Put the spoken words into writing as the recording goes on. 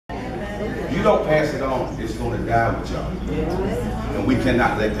you don't pass it on, it's going to die with y'all. And we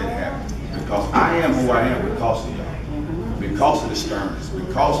cannot let that happen. Because I am who I am because of y'all. Because of the sternness.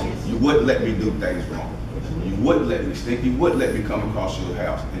 Because you wouldn't let me do things wrong. You wouldn't let me stink. You wouldn't let me come across your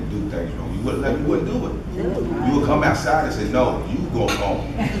house and do things wrong. You wouldn't let me do it. You would come outside and say, no, you go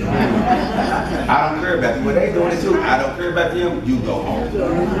home. I don't care about you. Well, they doing it too. I don't care about them. You go home.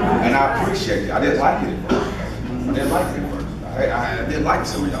 And I appreciate it. I didn't like it at first. I didn't like it at first. I didn't like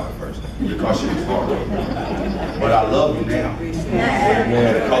some of y'all at first because she was hard. But I love you now.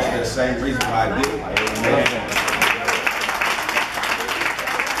 Because of the same reason why I did. Amen.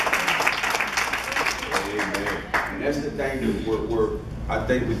 That's the thing that I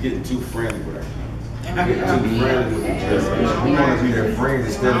think we're getting too friendly with our kids. We're getting too friendly with each other. We want to be their friends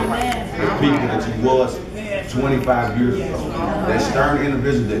instead of the people that you was 25 years ago. That stern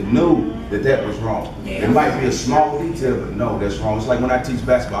individual that knew that that was wrong. It might be a small detail, but no, that's wrong. It's like when I teach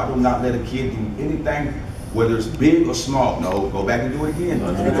basketball, I do not let a kid do anything, whether it's big or small. No, go back and do it again.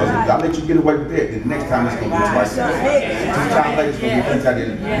 Because if I let you get away with that, then the next time it's going to be twice as bad. 2 times later, it's going to be 3 times.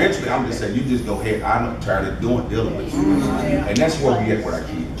 Eventually, I'm just saying, you just go ahead. I'm tired of dealing with you. And that's where we at with our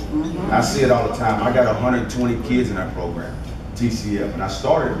kids. I see it all the time. I got 120 kids in our program, TCF. And I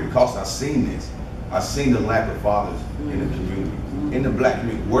started because I seen this. I seen the lack of fathers in the community, in the black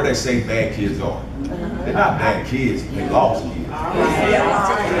community, where they say bad kids are. They're not bad kids, they lost kids.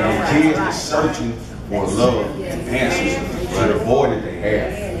 And kids are searching for love and answers to the void that they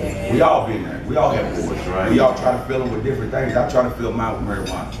have. We all been there. We all have voids, right? We all try to fill them with different things. I try to fill mine with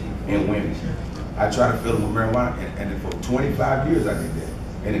marijuana and women. I try to fill them with marijuana, and for 25 years I did that,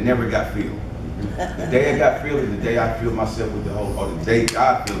 and it never got filled. The day it got filled is the day I filled myself with the Holy, or the day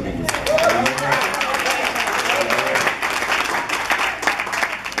God filled me with the Holy.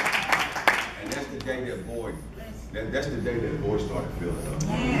 And that's the day that void. That's the day that voice started filling up.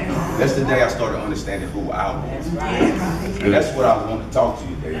 That's the day I started understanding who I was. And that's what I want to talk to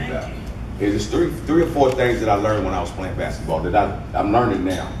you today about. There's three or four things that I learned when I was playing basketball that I'm learning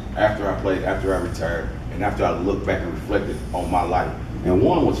now after I played, after I retired, and after I looked back and reflected on my life. And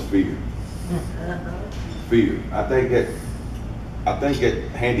one was fear. Fear. I think that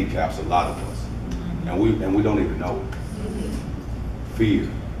handicaps a lot of us, and we don't even know it. Fear.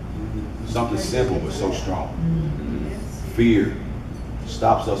 Something simple but so strong. Fear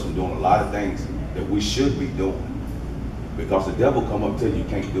stops us from doing a lot of things that we should be doing, because the devil come up and tell you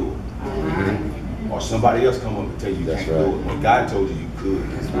can't do it, or somebody else come up and tell you can't do it when God told you could.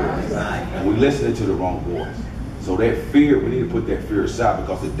 And we listening to the wrong voice. So that fear, we need to put that fear aside,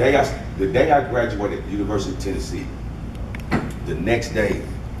 because the day I graduated at the University of Tennessee, the next day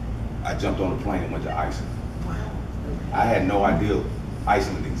I jumped on a plane and went to Iceland. I had no idea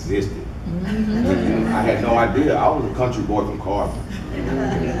Iceland existed. I had no idea. I was a country boy from Carver.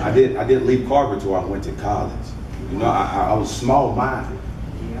 I didn't leave Carver until I went to college. You know, I was small-minded,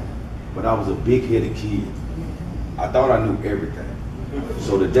 but I was a big-headed kid. I thought I knew everything.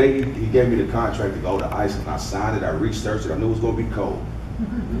 So the day he gave me the contract to go to Iceland, I signed it, I researched it, I knew it was going to be cold.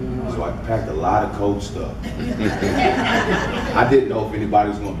 So I packed a lot of cold stuff. I didn't know if anybody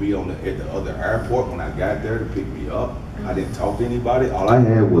was going to be at the other airport when I got there to pick me up. I didn't talk to anybody. All I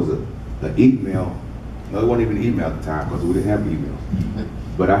had was an email. No, it wasn't even an email at the time because we didn't have emails.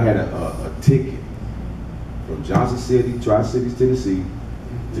 But I had a ticket from Johnson City, Tri-Cities, Tennessee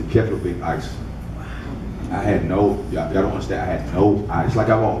to Keflavik, Iceland. I had no, y'all don't understand, I had no, it's like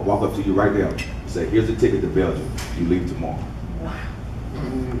I walk up to you right now and say, here's a ticket to Belgium, you leave tomorrow.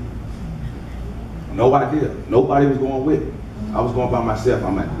 No idea, nobody was going with me. I was going by myself.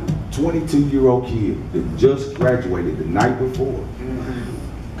 I'm a 22-year-old kid that just graduated the night before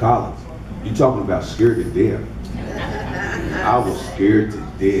college. You talking about scared to death. I was scared to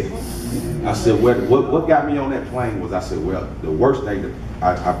death. I said, well, what got me on that plane was, I said, well, the worst thing that,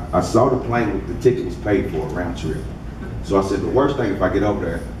 I saw the plane with the ticket was paid for a round trip. So I said, the worst thing if I get over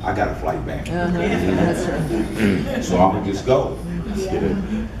there, I got a flight back. So I'm gonna just go.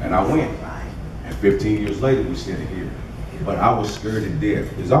 And I went. And 15 years later, we sitting here. But I was scared to death.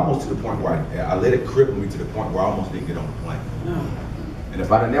 It's almost to the point where I let it cripple me to the point where I almost didn't get on the plane. And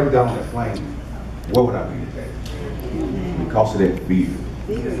if I'd have never got on that plane, where would I be today? Because of that fear.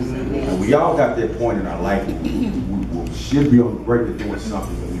 And we all got that point in our life where we should be on the break of doing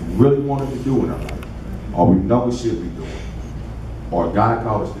something that we really wanted to do in our life, or we know we should be doing, or God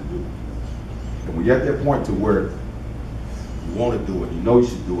called us to do. And when you're at that point to where you want to do it, you know you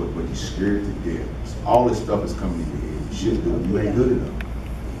should do it, but you're scared to death. So all this stuff is coming in your head. You should do it. You ain't good enough.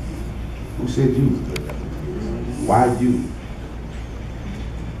 Who said you was good enough? Why you?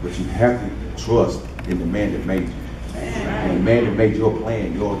 But you have to trust in the man that made you. And the man that made your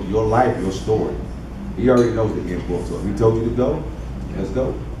plan, your life, your story, he already knows the end goal. So if he told you to go, let's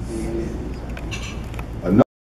go.